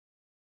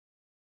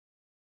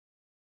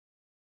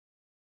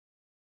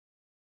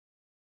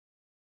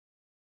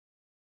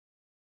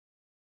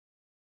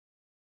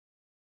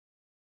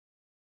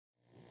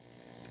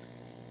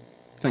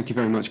Thank you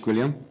very much,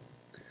 Gwilliam.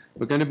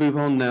 We're going to move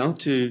on now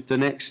to the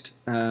next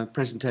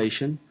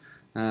presentation,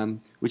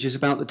 which is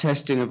about the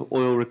testing of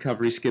oil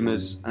recovery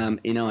skimmers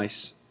in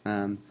ice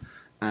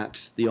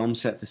at the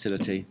Ohmsett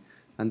facility.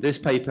 And this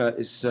paper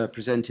is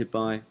presented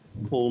by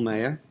Paul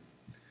Meyer.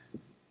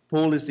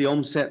 Paul is the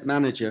Ohmsett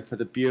manager for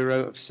the Bureau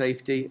of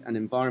Safety and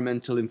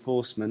Environmental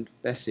Enforcement,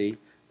 BSEE,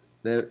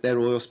 their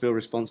oil spill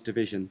response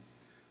division.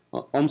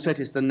 Ohmsett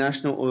is the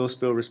National Oil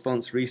Spill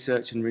Response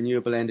Research and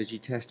Renewable Energy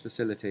Test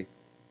Facility.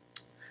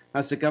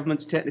 As the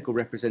government's technical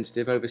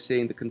representative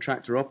overseeing the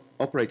contractor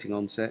operating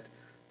Ohmsett,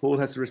 Paul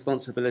has the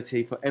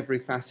responsibility for every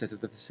facet of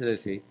the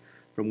facility,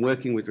 from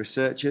working with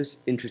researchers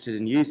interested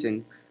in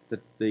using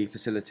the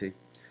facility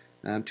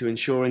to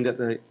ensuring that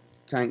the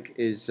tank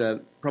is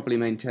properly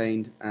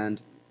maintained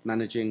and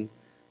managing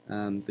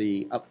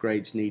the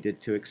upgrades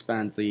needed to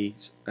expand the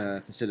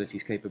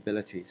facility's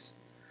capabilities.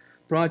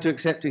 Prior to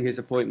accepting his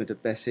appointment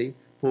at BSEE,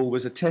 Paul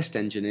was a test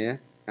engineer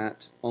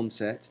at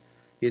Ohmsett.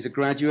 He is a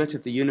graduate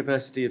of the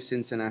University of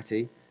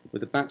Cincinnati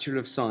with a Bachelor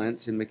of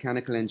Science in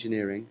Mechanical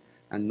Engineering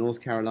and North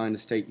Carolina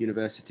State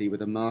University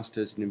with a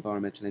Master's in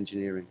Environmental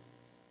Engineering.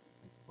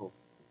 Paul.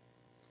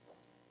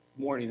 Good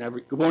morning,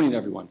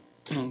 everyone.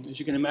 As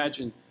you can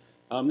imagine,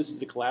 this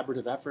is a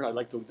collaborative effort. I'd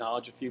like to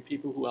acknowledge a few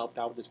people who helped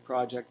out with this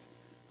project.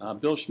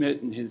 Bill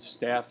Schmidt and his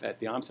staff at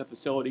the Ohmsett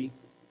facility,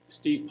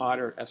 Steve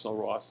Potter, S.L.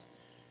 Ross,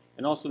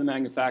 and also the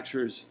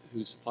manufacturers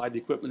who supplied the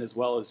equipment, as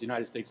well as the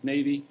United States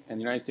Navy and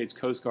the United States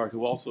Coast Guard,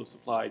 who also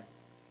supplied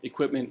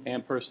equipment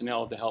and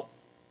personnel to help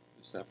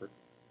this effort.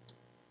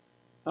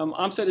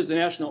 Ohmsett is the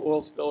National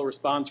Oil Spill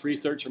Response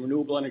Research and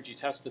Renewable Energy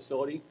Test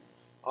Facility.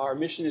 Our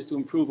mission is to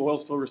improve oil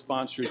spill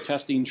response through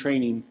testing,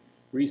 training,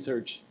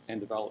 research,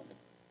 and development.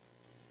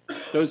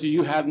 Those of you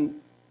who haven't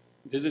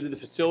visited the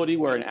facility,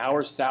 we're an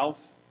hour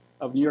south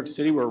of New York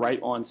City. We're right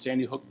on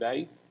Sandy Hook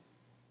Bay.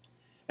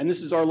 And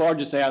this is our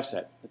largest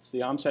asset. It's the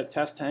Ohmsett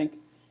test tank.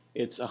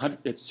 It's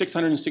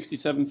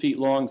 667 feet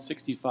long,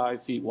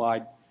 65 feet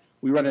wide.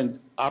 We run an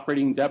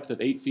operating depth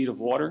of 8 feet of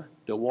water.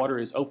 The water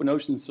is open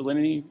ocean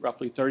salinity,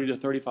 roughly 30 to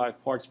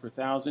 35 parts per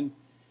thousand.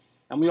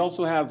 And we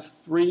also have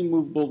 3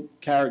 movable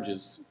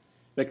carriages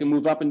that can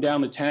move up and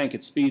down the tank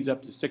at speeds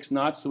up to 6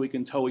 knots, so we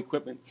can tow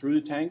equipment through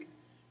the tank.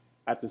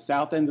 At the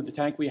south end of the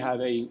tank, we have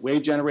a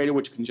wave generator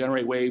which can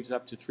generate waves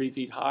up to 3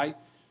 feet high,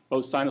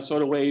 both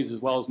sinusoidal waves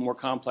as well as more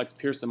complex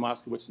Pearson,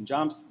 Moskowitz, and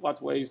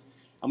John-Watts waves.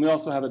 And we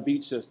also have a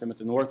beach system at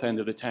the north end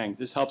of the tank.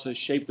 This helps us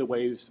shape the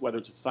waves, whether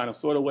it's a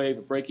sinusoidal wave,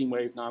 a braking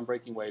wave,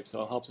 non-braking wave,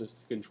 so it helps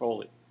us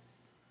control it.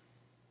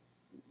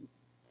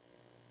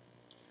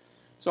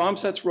 So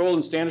Ohmsett's role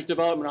in standards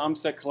development,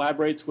 Ohmsett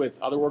collaborates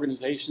with other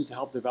organizations to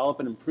help develop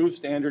and improve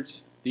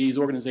standards. These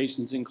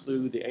organizations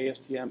include the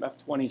ASTM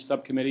F20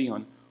 Subcommittee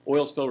on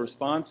Oil Spill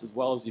Response, as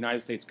well as the United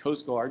States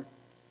Coast Guard.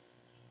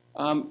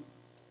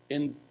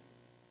 In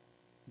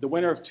the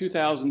winter of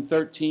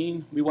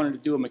 2013, we wanted to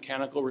do a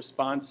mechanical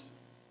response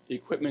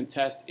equipment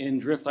test in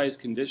drift ice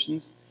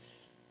conditions.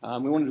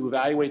 We wanted to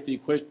evaluate the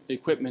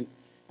equipment,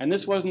 and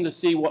this wasn't to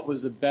see what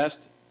was the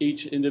best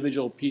each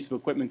individual piece of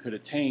equipment could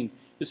attain.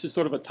 This is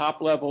sort of a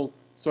top-level,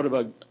 sort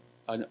of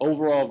an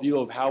overall view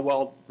of how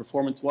well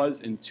performance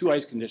was in 2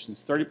 ice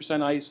conditions,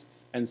 30% ice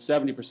and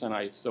 70%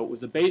 ice. So it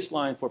was a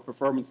baseline for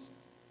performance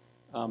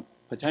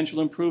potential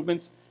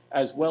improvements,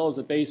 as well as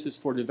a basis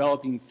for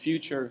developing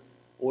future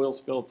oil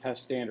spill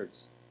test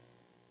standards.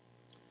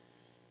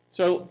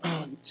 So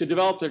to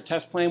develop their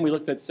test plan, we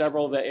looked at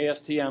several of the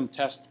ASTM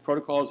test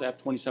protocols,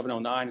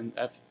 F2709 and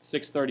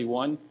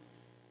F631.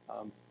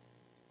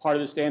 Part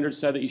of the standard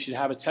said that you should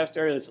have a test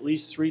area that's at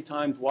least 3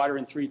 times wider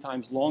and 3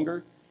 times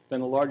longer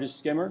than the largest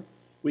skimmer.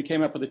 We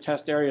came up with a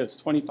test area that's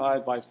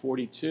 25 by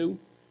 42.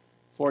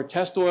 For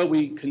test oil,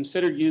 we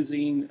considered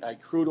using a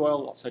crude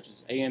oil such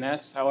as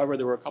ANS. However,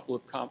 there were a couple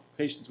of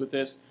complications with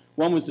this.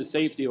 One was the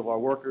safety of our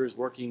workers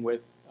working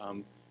with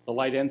the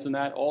light ends in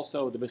that.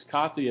 Also, the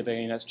viscosity of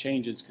ANS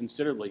changes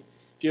considerably.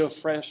 If you have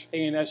fresh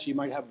ANS, you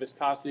might have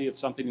viscosity of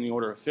something in the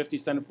order of 50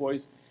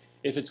 centipoise.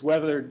 If it's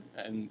weathered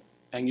and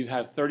you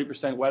have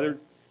 30% weathered,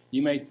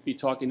 you may be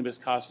talking a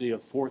viscosity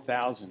of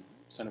 4,000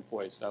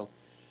 centipoise. So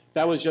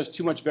that was just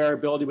too much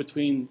variability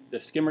between the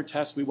skimmer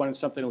tests. We wanted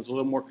something that was a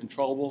little more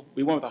controllable.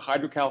 We went with a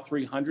Hydrocal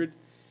 300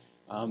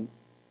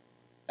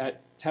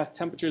 at test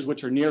temperatures,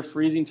 which are near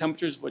freezing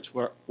temperatures, which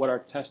were what our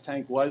test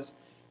tank was.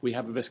 We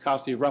have a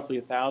viscosity of roughly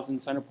 1,000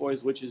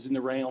 centipoise, which is in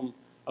the realm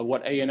of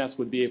what ANS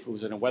would be if it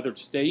was in a weathered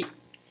state.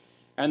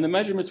 And the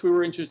measurements we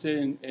were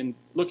interested in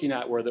looking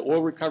at were the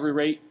oil recovery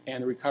rate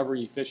and the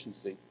recovery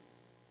efficiency.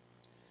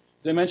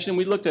 As I mentioned,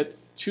 we looked at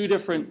 2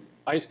 different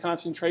ice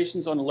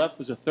concentrations. On the left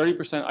was a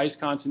 30% ice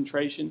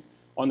concentration.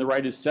 On the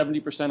right is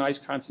 70% ice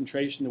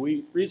concentration.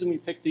 The reason we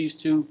picked these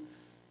 2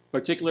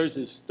 particulars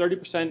is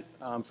 30%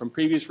 from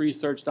previous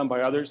research done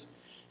by others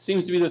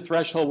seems to be the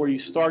threshold where you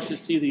start to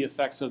see the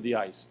effects of the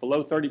ice.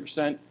 Below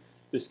 30%,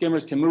 the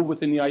skimmers can move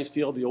within the ice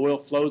field. The oil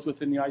flows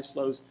within the ice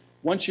flows.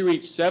 Once you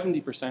reach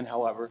 70%,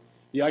 however,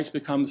 the ice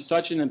becomes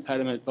such an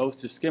impediment both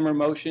to skimmer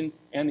motion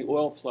and the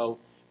oil flow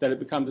that it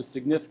becomes a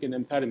significant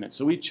impediment.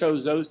 So we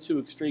chose those 2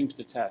 extremes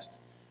to test.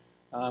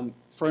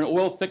 For an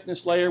oil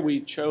thickness layer,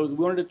 we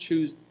wanted to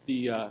choose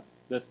the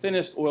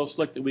thinnest oil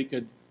slick that we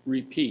could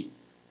repeat.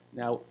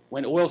 Now,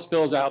 when oil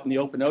spills out in the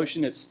open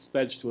ocean, it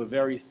spreads to a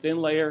very thin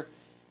layer.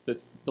 The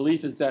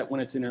belief is that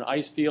when it's in an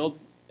ice field,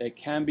 it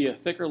can be a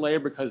thicker layer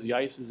because the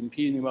ice is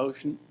impeding the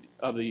motion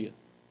of the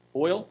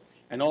oil,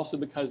 and also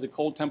because the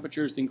cold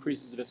temperatures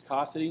increases the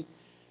viscosity.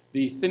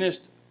 The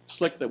thinnest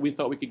slick that we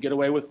thought we could get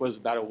away with was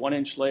about a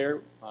 1-inch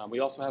layer. We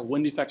also have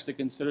wind effects to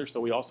consider, so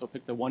we also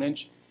picked a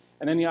 1-inch.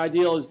 And then the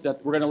ideal is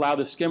that we're going to allow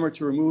the skimmer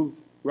to remove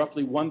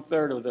roughly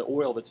 1/3 of the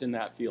oil that's in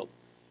that field.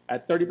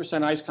 At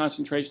 30% ice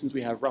concentrations,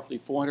 we have roughly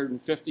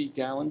 450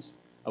 gallons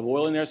of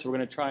oil in there, so we're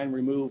going to try and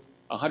remove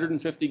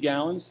 150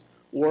 gallons,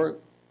 or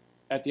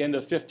at the end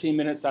of 15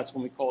 minutes, that's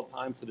when we call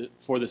time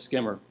for the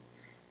skimmer.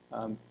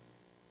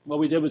 What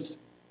we did was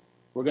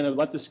we're going to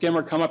let the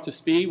skimmer come up to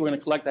speed. We're going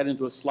to collect that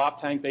into a slop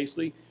tank,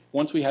 basically.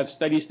 Once we have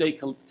steady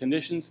state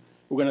conditions,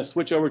 we're going to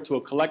switch over to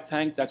a collect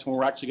tank. That's when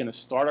we're actually going to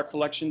start our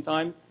collection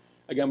time.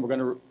 Again, we're going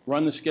to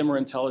run the skimmer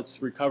until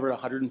it's recovered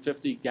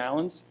 150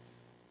 gallons.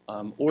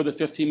 Or the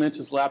 15 minutes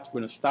is lapsed, we're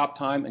going to stop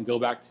time and go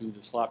back to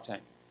the slop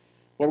tank.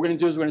 What we're going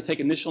to do is we're going to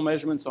take initial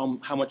measurements on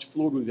how much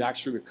fluid we've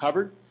actually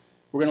recovered.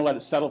 We're going to let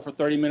it settle for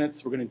 30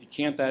 minutes. We're going to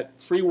decant that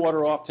free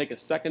water off, take a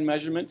second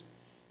measurement.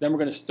 Then we're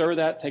going to stir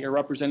that, take a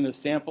representative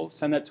sample,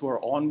 send that to our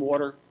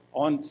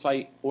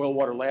on-site oil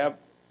water lab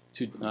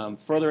to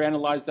further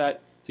analyze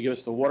that, to give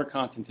us the water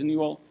content in the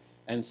oil.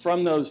 And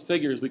from those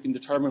figures, we can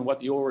determine what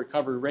the oil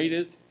recovery rate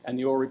is and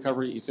the oil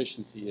recovery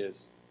efficiency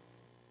is.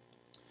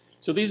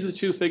 So these are the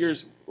two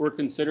figures we're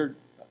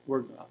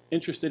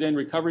interested in: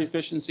 recovery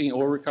efficiency and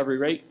oil recovery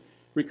rate.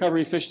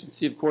 Recovery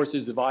efficiency, of course,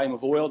 is the volume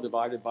of oil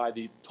divided by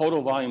the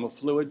total volume of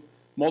fluid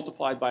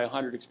multiplied by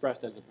 100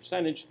 expressed as a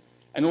percentage.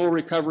 And oil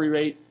recovery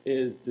rate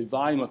is the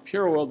volume of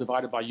pure oil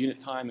divided by unit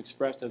time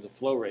expressed as a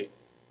flow rate.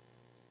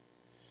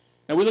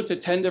 Now, we looked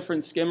at 10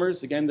 different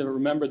skimmers. Again, to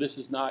remember, this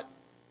is not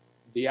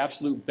the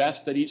absolute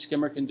best that each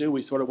skimmer can do.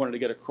 We sort of wanted to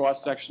get a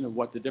cross-section of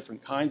what the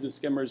different kinds of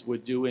skimmers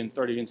would do in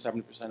 30 and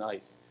 70%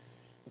 ice.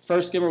 The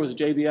first skimmer was a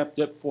JBF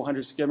DIP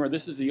 400 skimmer.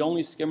 This is the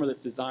only skimmer that's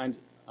designed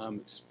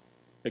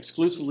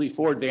exclusively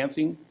for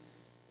advancing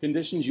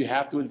conditions. You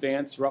have to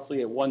advance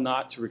roughly at 1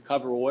 knot to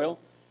recover oil.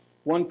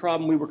 One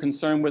problem we were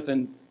concerned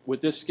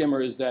with this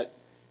skimmer is that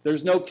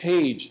there's no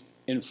cage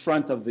in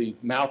front of the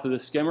mouth of the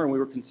skimmer, and we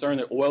were concerned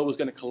that oil was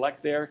going to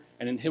collect there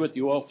and inhibit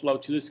the oil flow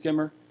to the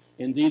skimmer.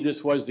 Indeed,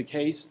 this was the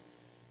case.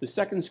 The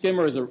second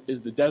skimmer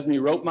is the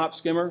DSME rope mop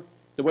skimmer.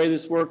 The way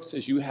this works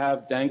is you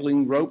have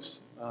dangling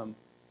ropes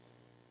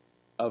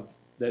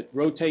that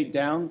rotate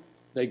down.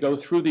 They go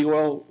through the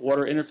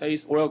oil-water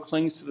interface. Oil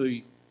clings to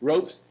the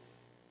ropes.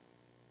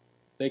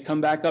 They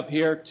come back up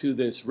here to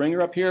this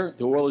wringer up here.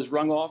 The oil is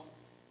wrung off,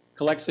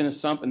 collects in a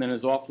sump, and then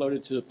is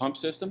offloaded to the pump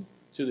system,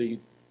 to the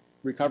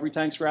recovery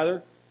tanks,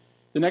 rather.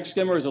 The next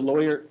skimmer is a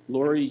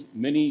Lorry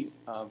Mini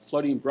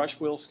floating brush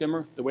wheel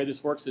skimmer. The way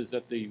this works is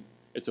that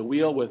it's a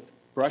wheel with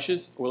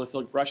brushes,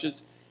 oil-filled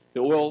brushes.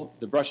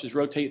 The brushes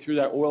rotate through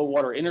that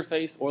oil-water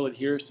interface. Oil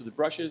adheres to the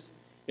brushes.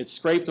 It's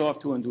scraped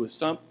off into a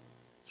sump.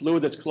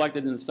 Fluid that's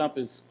collected in the sump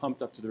is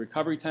pumped up to the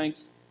recovery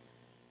tanks.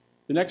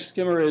 The next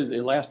skimmer is a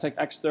Lastec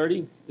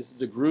X30. This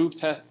is a groove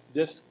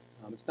disc.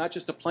 It's not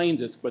just a plain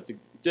disc, but the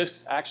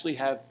discs actually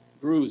have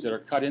grooves that are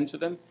cut into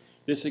them.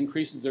 This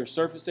increases their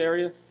surface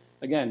area.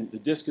 Again, the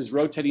disc is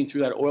rotating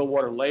through that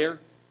oil-water layer.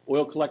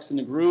 Oil collects in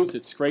the grooves.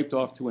 It's scraped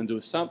off into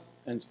a sump,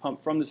 and it's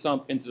pumped from the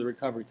sump into the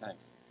recovery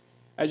tanks.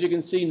 As you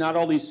can see, not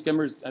all these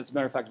skimmers, as a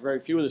matter of fact, very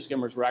few of the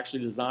skimmers were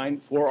actually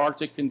designed for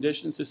Arctic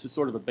conditions. This is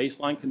sort of a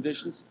baseline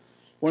conditions.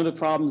 One of the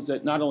problems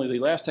that not only the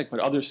Lastec but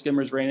other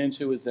skimmers ran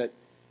into is that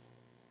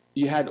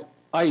you had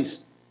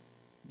ice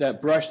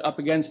that brushed up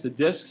against the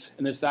discs,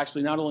 and this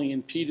actually not only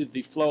impeded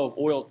the flow of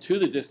oil to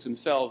the discs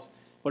themselves,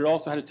 but it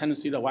also had a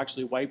tendency to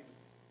actually wipe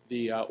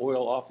the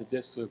oil off the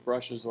discs with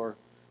brushes or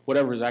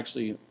whatever is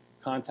actually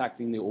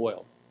contacting the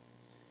oil.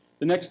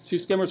 The next two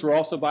skimmers were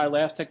also by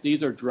Lastec.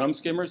 These are drum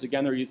skimmers.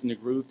 Again, they're using the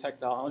groove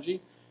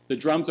technology. The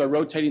drums are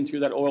rotating through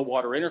that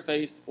oil-water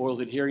interface. Oil is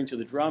adhering to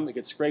the drum. It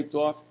gets scraped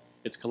off.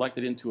 It's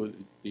collected into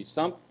the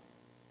sump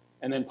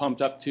and then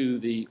pumped up to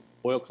the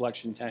oil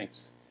collection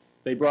tanks.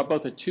 They brought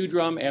both a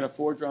 2-drum and a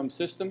 4-drum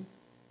system.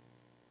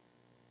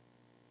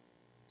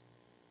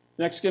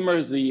 The next skimmer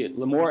is the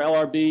Limor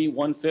LRB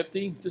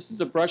 150. This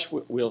is a brush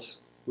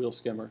wheel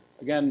skimmer.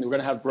 Again, we're going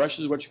to have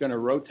brushes which are going to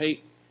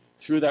rotate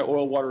through that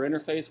oil-water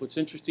interface. What's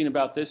interesting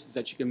about this is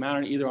that you can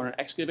mount it either on an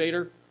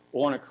excavator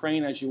or on a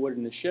crane as you would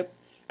in the ship,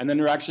 and then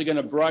they're actually going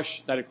to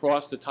brush that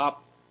across the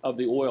top of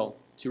the oil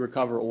to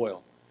recover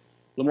oil.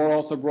 Limor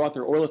also brought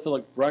their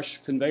oilophilia brush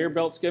conveyor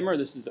belt skimmer.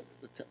 This is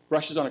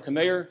brushes on a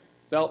conveyor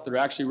belt that are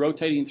actually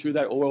rotating through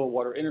that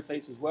oil-water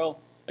interface as well.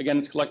 Again,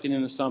 it's collecting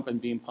in the sump and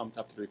being pumped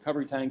up to the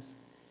recovery tanks.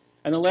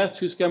 And the last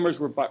two skimmers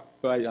were by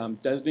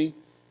DSME.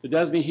 The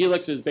DSME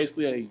Helix is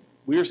basically a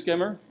weir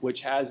skimmer,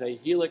 which has a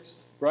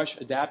Helix brush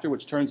adapter,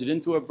 which turns it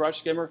into a brush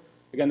skimmer.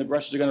 Again, the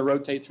brushes are going to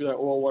rotate through that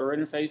oil-water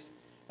interface.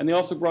 And they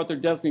also brought their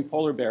DSME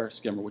Polar Bear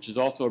skimmer, which is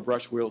also a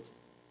brush wheel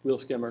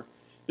skimmer.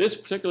 This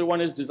particular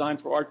one is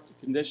designed for Arctic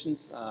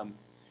conditions.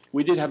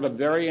 We did have a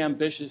very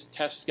ambitious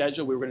test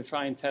schedule. We were going to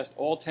try and test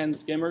all 10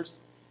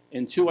 skimmers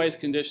in 2 ice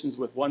conditions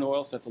with 1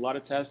 oil, so that's a lot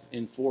of tests,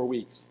 in 4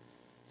 weeks.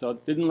 So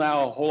it didn't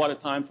allow a whole lot of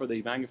time for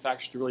the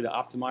manufacturers to really to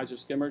optimize their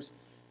skimmers.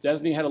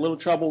 DSME had a little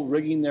trouble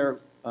rigging their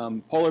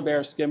polar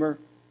bear skimmer.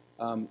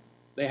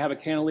 They have a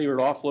cantilevered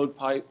offload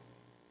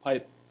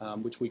pipe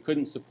which we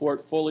couldn't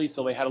support fully,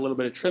 so they had a little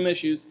bit of trim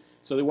issues,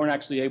 so they weren't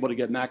actually able to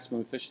get maximum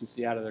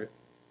efficiency out of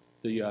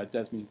the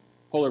DSME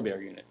polar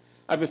bear unit.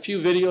 I have a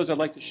few videos I'd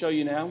like to show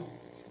you now,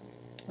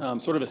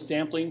 sort of a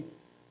sampling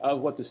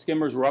of what the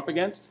skimmers were up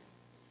against.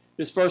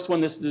 This first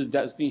one, this is a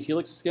DSME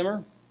Helix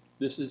skimmer.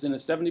 This is in a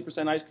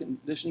 70% ice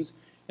conditions,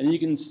 and you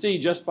can see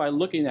just by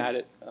looking at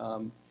it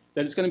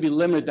that it's going to be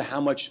limited to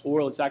how much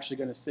oil it's actually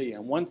going to see.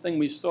 And one thing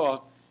we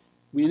saw,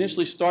 we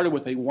initially started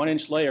with a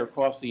 1-inch layer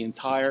across the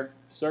entire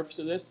surface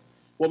of this.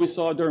 What we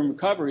saw during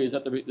recovery is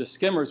that the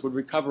skimmers would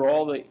recover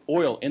all the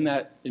oil in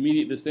that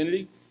immediate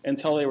vicinity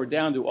until they were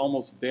down to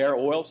almost bare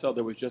oil, so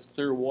there was just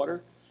clear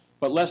water.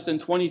 But less than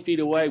 20 feet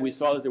away, we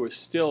saw that there was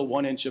still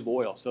 1 inch of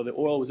oil. So the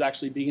oil was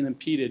actually being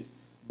impeded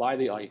by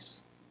the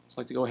ice. I'd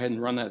like to go ahead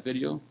and run that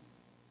video.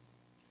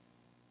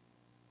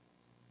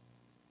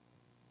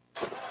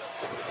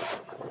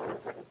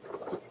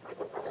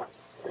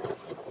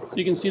 So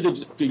you can see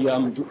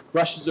the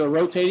brushes are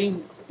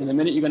rotating. In a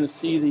minute, you're going to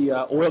see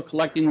the oil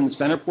collecting in the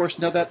center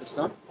portion of that, the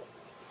sump.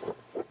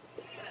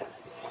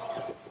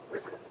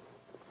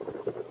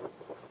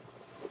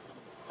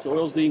 So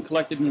oil is being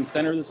collected in the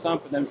center of the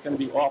sump, and then it's going to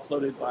be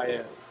offloaded by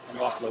an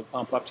offload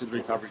pump up to the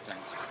recovery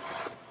tanks.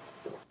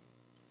 The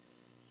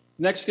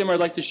next skimmer I'd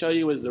like to show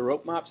you is the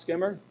rope mop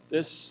skimmer.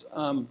 This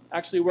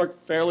actually worked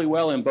fairly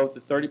well in both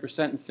the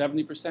 30% and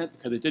 70%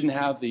 because it didn't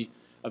have the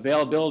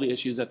availability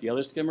issues that the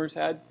other skimmers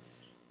had.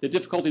 The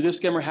difficulty this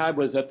skimmer had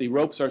was that the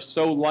ropes are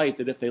so light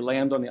that if they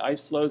land on the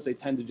ice floes, they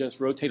tend to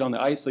just rotate on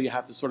the ice, so you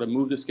have to sort of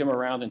move the skimmer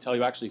around until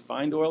you actually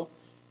find oil.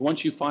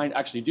 Once you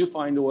actually do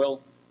find oil,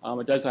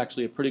 it does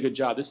actually a pretty good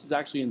job. This is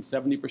actually in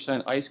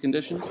 70% ice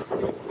conditions.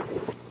 You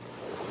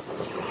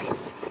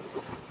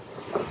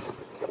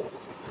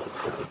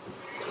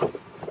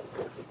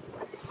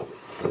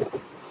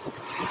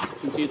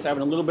can see it's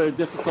having a little bit of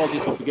difficulty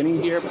at the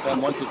beginning here, but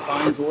then once it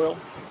finds oil,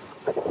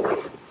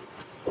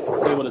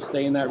 it's able to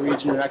stay in that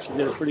region and actually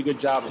did a pretty good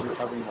job of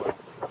recovering oil.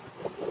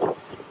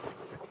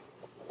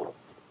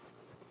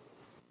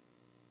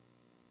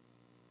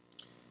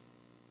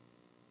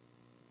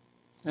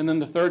 And then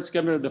the third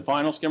skimmer, the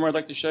final skimmer I'd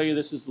like to show you,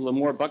 this is the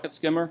Lemoore bucket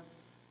skimmer.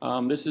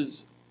 This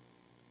is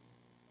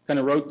going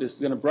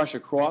to brush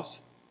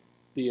across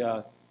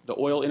the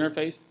oil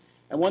interface.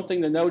 And one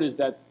thing to note is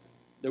that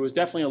there was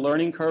definitely a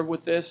learning curve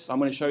with this. I'm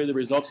going to show you the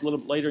results a little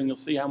bit later, and you'll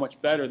see how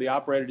much better the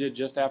operator did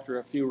just after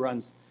a few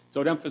runs. So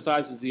it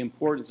emphasizes the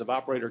importance of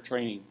operator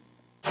training.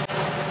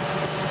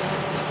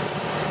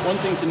 One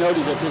thing to note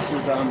is that this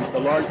is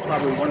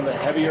probably one of the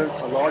heavier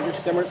or larger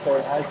skimmers, so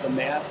it has the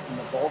mass and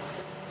the bulk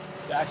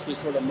to actually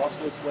sort of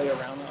muscle its way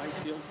around the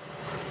ice field.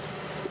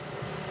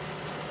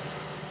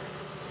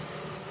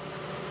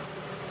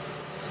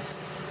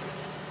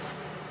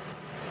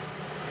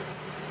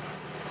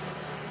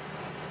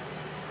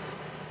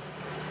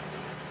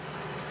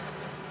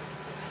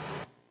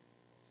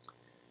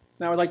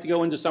 Now I'd like to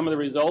go into some of the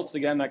results.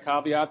 Again, that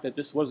caveat that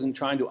this wasn't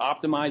trying to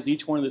optimize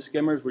each one of the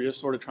skimmers. We're just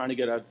sort of trying to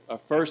get a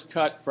first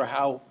cut for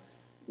how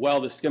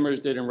well the skimmers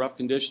did in rough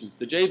conditions.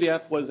 The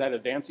JVF was that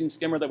advancing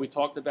skimmer that we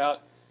talked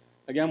about.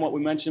 Again, what we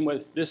mentioned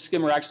was this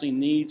skimmer actually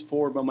needs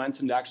forward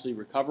momentum to actually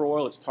recover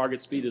oil. Its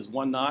target speed is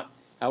 1 knot.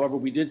 However,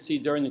 we did see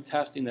during the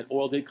testing that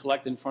oil did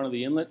collect in front of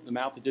the inlet. The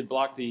mouth, it did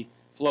block the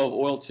flow of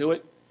oil to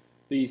it.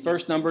 The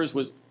first numbers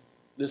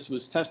this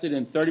was tested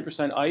in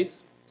 30%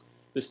 ice.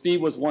 The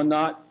speed was 1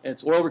 knot.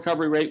 Its oil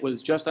recovery rate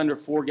was just under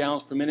 4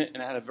 gallons per minute,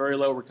 and it had a very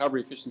low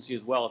recovery efficiency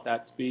as well at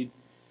that speed.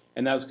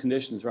 And those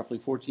conditions, roughly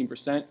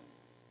 14%.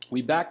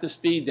 We backed the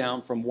speed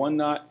down from 1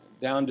 knot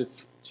down to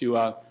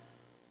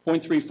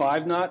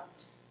 0.35 knot.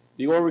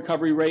 The oil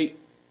recovery rate,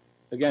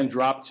 again,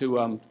 dropped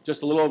to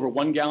just a little over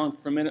 1 gallon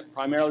per minute,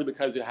 primarily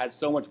because it had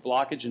so much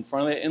blockage in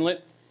front of the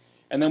inlet.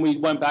 And then we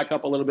went back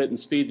up a little bit in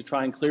speed to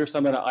try and clear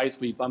some of the ice.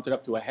 We bumped it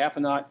up to a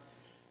 1/2 knot.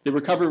 The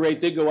recovery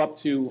rate did go up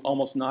to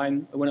almost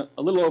 9, it went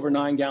a little over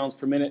 9 gallons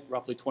per minute,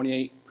 roughly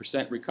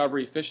 28%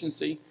 recovery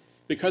efficiency.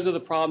 Because of the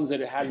problems that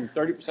it had in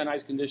 30%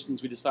 ice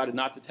conditions, we decided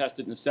not to test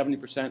it in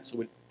 70%, so it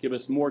would give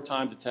us more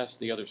time to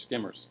test the other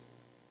skimmers.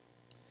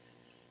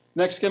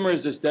 Next skimmer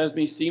is this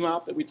DSME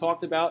CMOP that we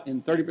talked about.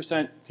 In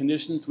 30%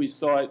 conditions, we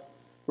saw it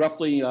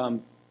roughly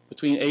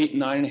between 8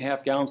 and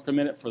 9.5 gallons per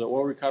minute for the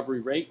oil recovery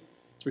rate.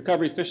 Its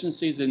recovery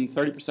efficiencies in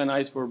 30%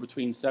 ice were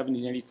between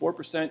 70 and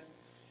 84%.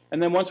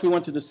 And then once we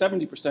went to the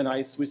 70%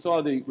 ice, we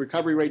saw the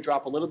recovery rate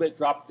drop a little bit,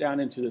 drop down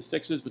into the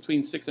 6s,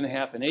 between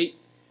 6.5 and 8.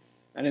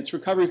 And its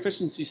recovery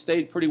efficiency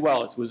stayed pretty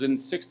well. It was in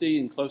 60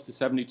 and close to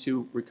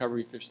 72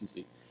 recovery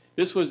efficiency.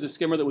 This was the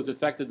skimmer that was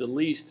affected the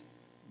least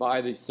by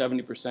the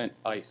 70%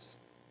 ice.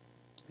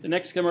 The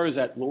next skimmer is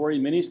that Lorry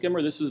mini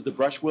skimmer. This is the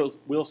brush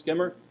wheel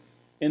skimmer.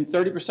 In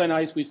 30%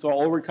 ice, we saw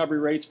oil recovery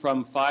rates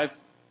from 5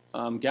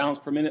 gallons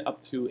per minute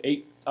up to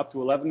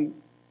 11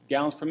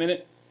 gallons per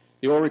minute.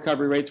 The oil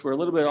recovery rates were a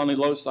little bit on the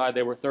low side.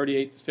 They were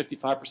 38 to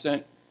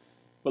 55%.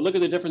 But look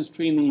at the difference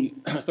between the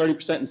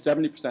 30% and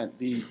 70%.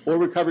 The oil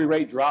recovery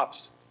rate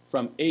drops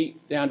from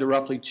 8 down to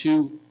roughly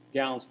 2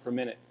 gallons per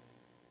minute.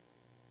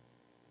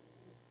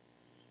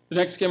 The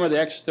next skimmer, the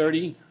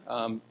X30,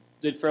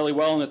 did fairly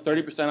well in the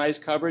 30% ice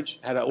coverage,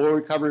 had an oil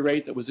recovery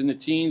rate that was in the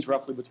teens,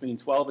 roughly between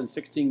 12 and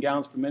 16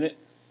 gallons per minute.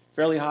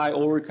 Fairly high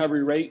oil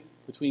recovery rate,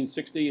 between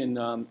 60 and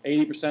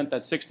 80%.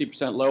 That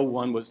 60% low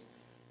one was,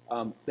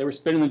 they were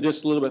spinning the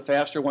disc a little bit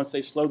faster. Once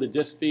they slowed the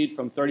disc speed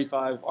from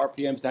 35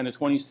 RPMs down to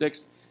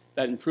 26,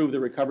 that improved the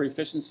recovery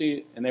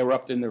efficiency, and they were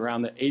up in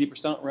around the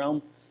 80%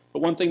 realm.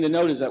 But one thing to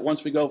note is that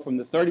once we go from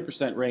the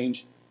 30%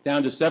 range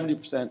down to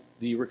 70%,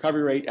 the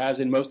recovery rate, as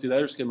in most of the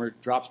other skimmer,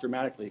 drops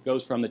dramatically. It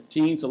goes from the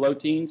teens to low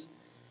teens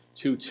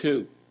to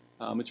 2.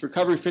 Its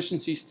recovery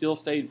efficiency still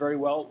stayed very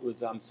well. It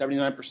was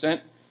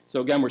 79%. So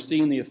again, we're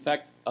seeing the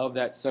effect of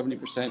that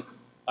 70%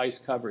 ice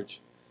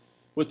coverage.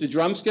 With the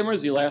drum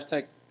skimmers, the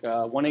Elastec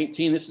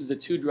 118, this is a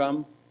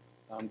 2-drum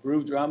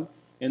groove drum.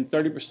 In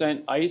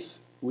 30% ice,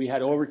 we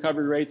had oil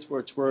recovery rates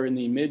which were in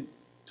the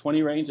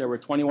mid-20 range. They were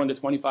 21 to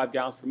 25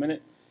 gallons per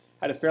minute.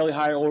 Had a fairly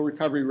high oil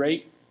recovery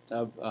rate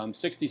of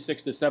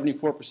 66 to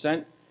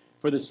 74%.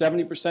 For the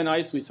 70%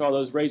 ice, we saw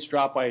those rates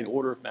drop by an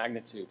order of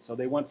magnitude. So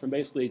they went from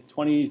basically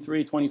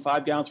 23,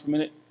 25 gallons per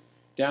minute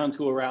down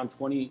to around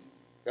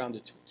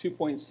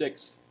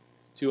 2.6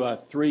 to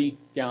 3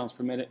 gallons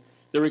per minute.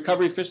 The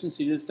recovery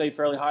efficiency did stay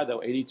fairly high,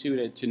 though,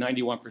 82 to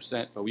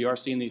 91%, but we are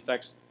seeing the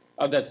effects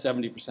of that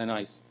 70%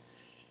 ice.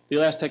 The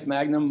Elastec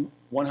Magnum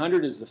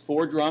 100 is the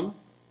 4-drum.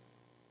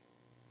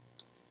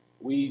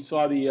 We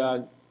saw the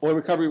oil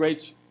recovery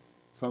rates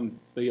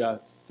from the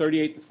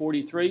 38 to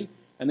 43,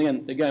 and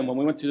then again, when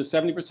we went to the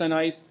 70%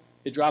 ice,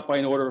 it dropped by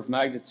an order of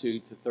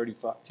magnitude to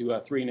 35 to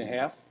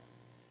 3.5.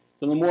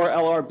 The Lemoore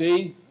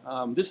LRB,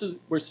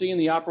 we're seeing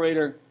the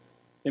operator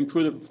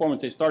improve the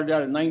performance. They started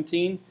out at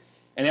 19,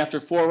 and after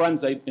 4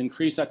 runs, they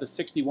increased that to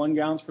 61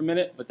 gallons per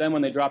minute. But then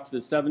when they dropped to the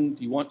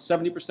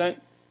 70%,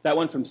 that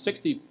went from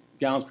 60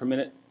 gallons per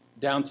minute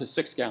down to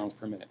 6 gallons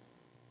per minute.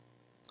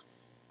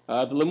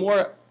 The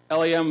Lemoore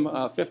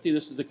LAM 50,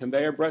 this is a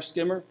conveyor brush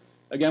skimmer.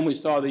 Again, we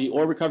saw the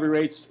oil recovery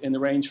rates in the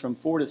range from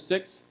 4 to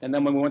 6, and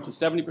then when we went to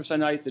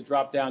 70% ice, it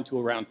dropped down to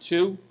around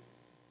 2.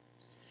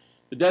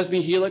 The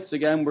Desme Helix,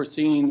 again, we're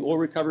seeing oil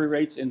recovery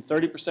rates in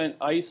 30%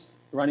 ice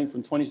running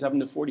from 27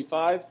 to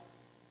 45.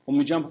 When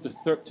we jump up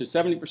to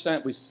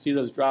 70%, we see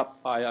those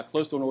drop by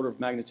close to an order of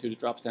magnitude. It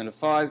drops down to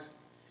 5.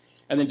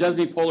 And then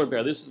Desme Polar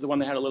Bear, this is the one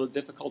that had a little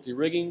difficulty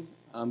rigging,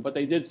 but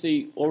they did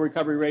see oil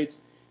recovery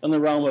rates in the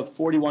realm of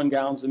 41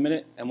 gallons a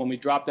minute. And when we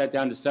dropped that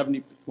down to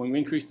 70, when we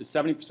increased to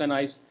 70%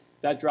 ice,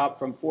 that dropped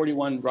from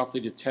 41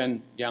 roughly to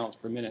 10 gallons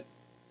per minute.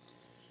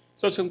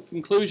 So some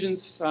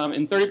conclusions.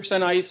 In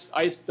 30%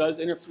 ice does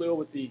interfere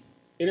with the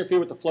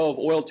flow of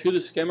oil to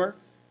the skimmer.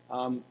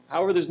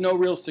 However, there's no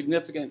real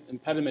significant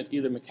impediment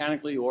either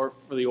mechanically or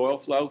for the oil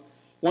flow.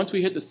 Once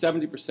we hit the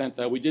 70%,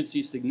 though, we did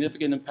see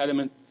significant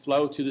impediment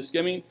flow to the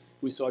skimming.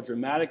 We saw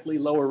dramatically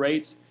lower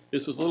rates.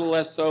 This was a little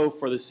less so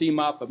for the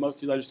CMOP, but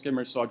most of the other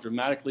skimmers saw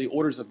dramatically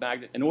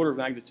an order of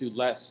magnitude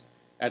less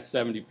at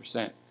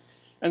 70%.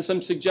 And some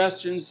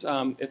suggestions,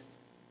 if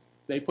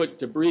they put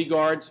debris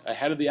guards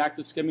ahead of the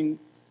active skimming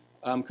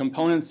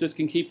components, this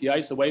can keep the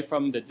ice away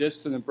from the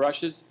discs and the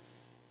brushes,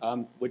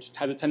 which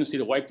have a tendency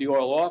to wipe the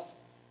oil off.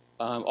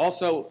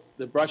 Also,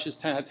 the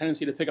brushes have a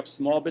tendency to pick up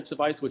small bits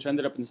of ice, which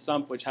ended up in the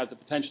sump, which has the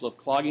potential of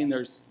clogging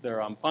their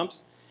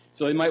pumps.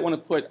 So they might want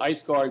to put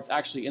ice guards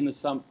actually in the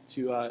sump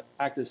to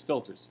act as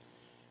filters.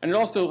 And it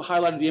also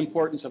highlighted the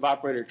importance of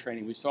operator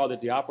training. We saw that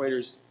the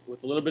operators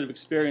with a little bit of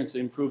experience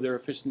improved their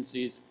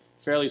efficiencies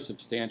fairly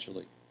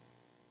substantially.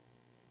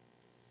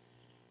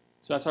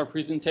 So that's our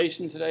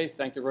presentation today.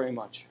 Thank you very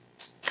much.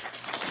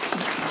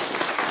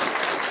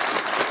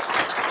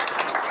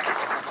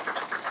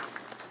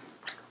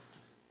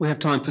 We have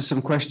time for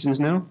some questions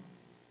now.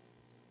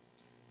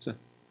 So.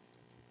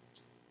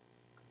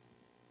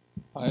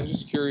 I was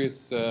just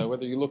curious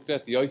whether you looked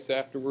at the ice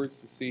afterwards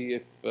to see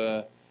if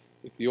the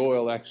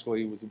oil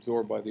actually was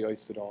absorbed by the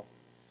ice at all.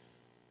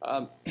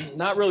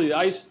 Not really. The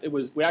ice,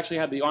 we actually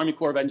had the Army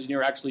Corps of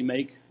Engineers actually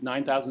make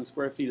 9,000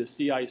 square feet of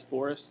sea ice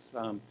for us.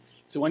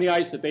 So any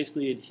ice that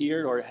basically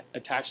adhered or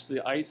attached to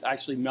the ice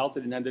actually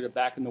melted and ended up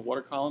back in the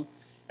water column.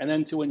 And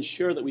then to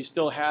ensure that we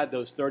still had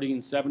those 30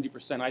 and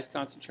 70% ice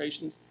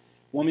concentrations,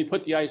 when we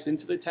put the ice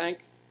into the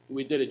tank,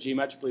 we did it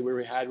geometrically where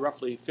we had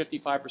roughly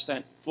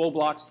 55% full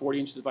blocks, 40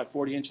 inches by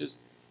 40 inches.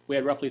 We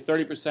had roughly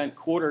 30%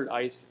 quartered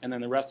ice, and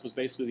then the rest was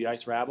basically the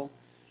ice rabble.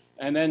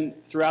 And then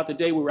throughout the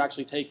day, we were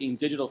actually taking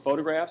digital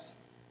photographs,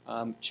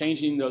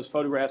 changing those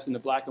photographs into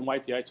black and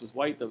white. The ice was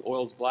white, the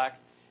oil was black.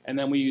 And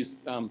then we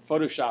used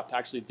Photoshop to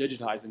actually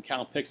digitize and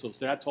count pixels.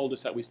 So that told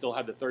us that we still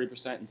had the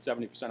 30% and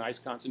 70% ice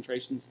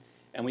concentrations.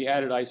 And we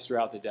added ice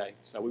throughout the day.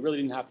 So we really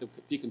didn't have to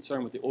be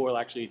concerned with the oil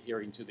actually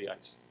adhering to the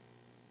ice.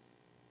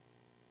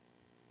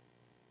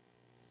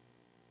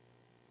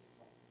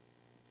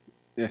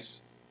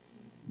 Yes.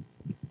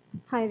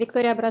 Hi,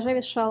 Victoria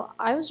Brajevic Shell.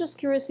 I was just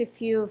curious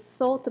if you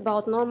thought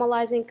about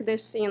normalizing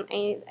this in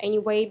any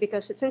way,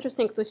 because it's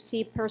interesting to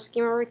see per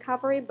skimmer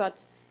recovery,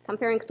 but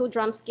comparing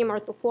 2-drum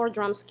skimmer to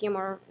 4-drum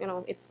skimmer,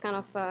 it's kind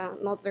of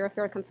not very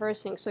fair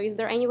comparison. So is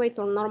there any way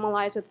to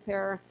normalize it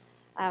per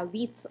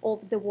width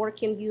of the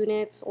working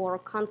units or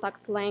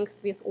contact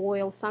length with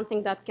oil,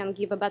 something that can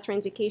give a better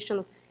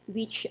indication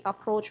which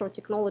approach or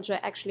technology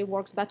actually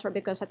works better?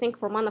 Because I think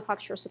for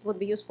manufacturers it would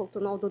be useful to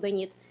know, do they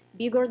need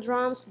bigger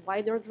drums,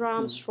 wider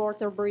drums,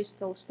 shorter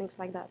bristles, things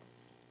like that?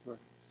 Sure.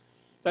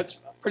 That's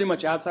pretty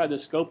much outside the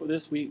scope of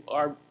this.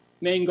 Our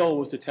main goal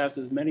was to test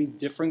as many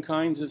different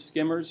kinds of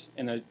skimmers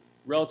in a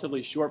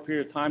relatively short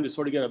period of time to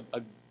sort of get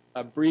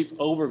a brief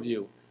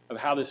overview of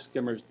how the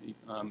skimmers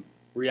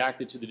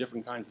reacted to the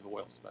different kinds of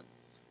oils. But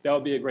that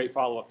would be a great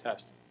follow-up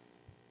test.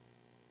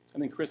 I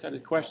think Chris had a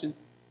question.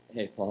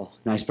 Hey, Paul.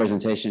 Nice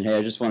presentation. Hey,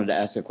 I just wanted to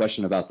ask a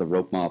question about the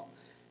rope mop.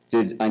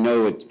 I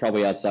know it's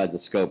probably outside the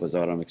scope is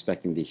what I'm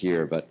expecting to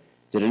hear, but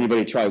did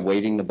anybody try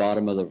weighting the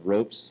bottom of the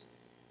ropes?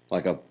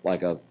 Like a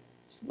Like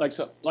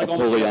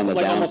pulley on the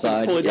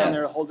downside? Pulley down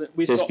there to hold it.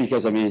 Just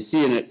because, I mean,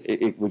 seeing it,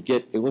 it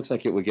looks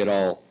like it would get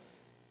all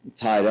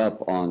tied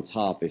up on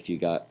top if you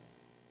got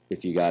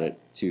it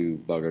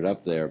too buggered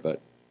up there,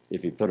 but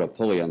if you put a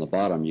pulley on the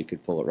bottom, you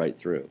could pull it right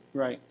through.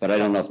 Right. But I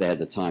don't know if they had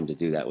the time to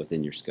do that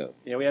within your scope.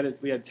 Yeah,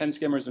 we had 10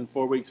 skimmers in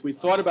 4 weeks. We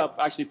thought about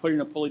actually putting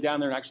a pulley down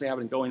there and actually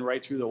having it going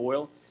right through the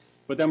oil,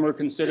 but then we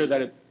considered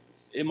that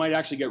it might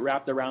actually get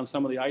wrapped around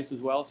some of the ice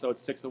as well, so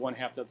it's 6 of one,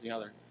 half of the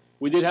other.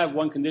 We did have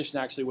one condition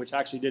actually, which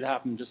actually did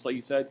happen, just like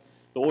you said.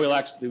 The oil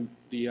actually,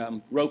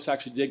 the ropes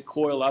actually did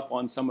coil up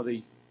on some of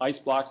the ice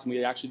blocks, and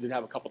we actually did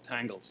have a couple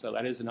tangles. So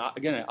that is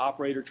again an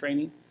operator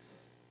training,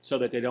 so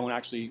that they don't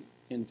actually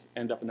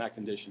end up in that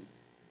condition.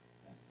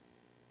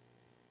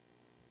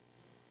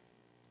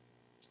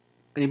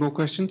 Any more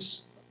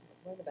questions?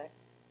 Right at the back.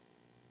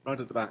 Right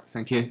at the back,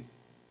 thank you.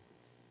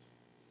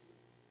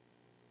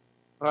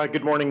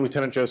 Good morning,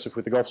 Lieutenant Joseph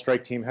with the Gulf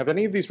Strike Team. Have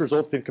any of these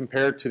results been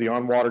compared to the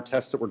on-water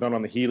tests that were done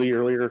on the Healy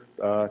earlier?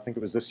 I think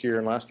it was this year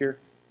and last year.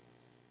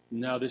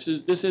 No, this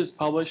is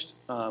published.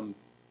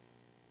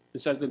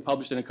 This has been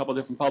published in a couple of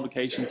different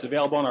publications,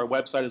 available on our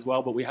website as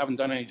well, but we haven't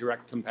done any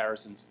direct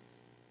comparisons.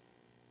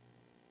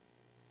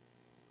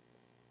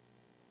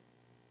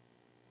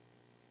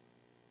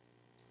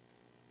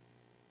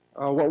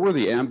 What were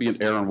the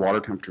ambient air and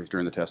water temperatures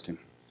during the testing?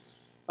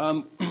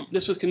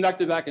 This was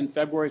conducted back in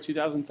February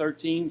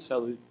 2013,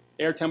 so the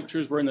air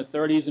temperatures were in the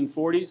 30s and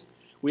 40s.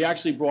 We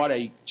actually brought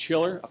a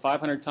chiller, a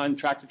 500-ton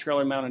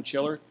tractor-trailer mounted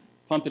chiller,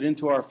 pumped it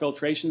into our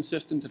filtration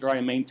system to try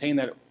and maintain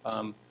that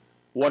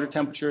water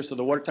temperature. So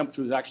the water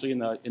temperature was actually in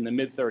the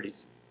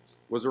mid-30s.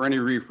 Was there any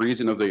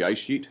refreezing of the ice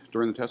sheet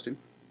during the testing?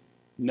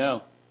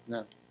 No,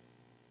 no.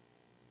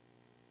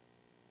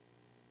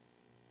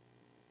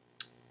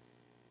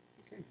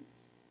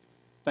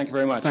 Thank you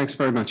very much. Thanks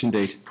very much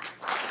indeed.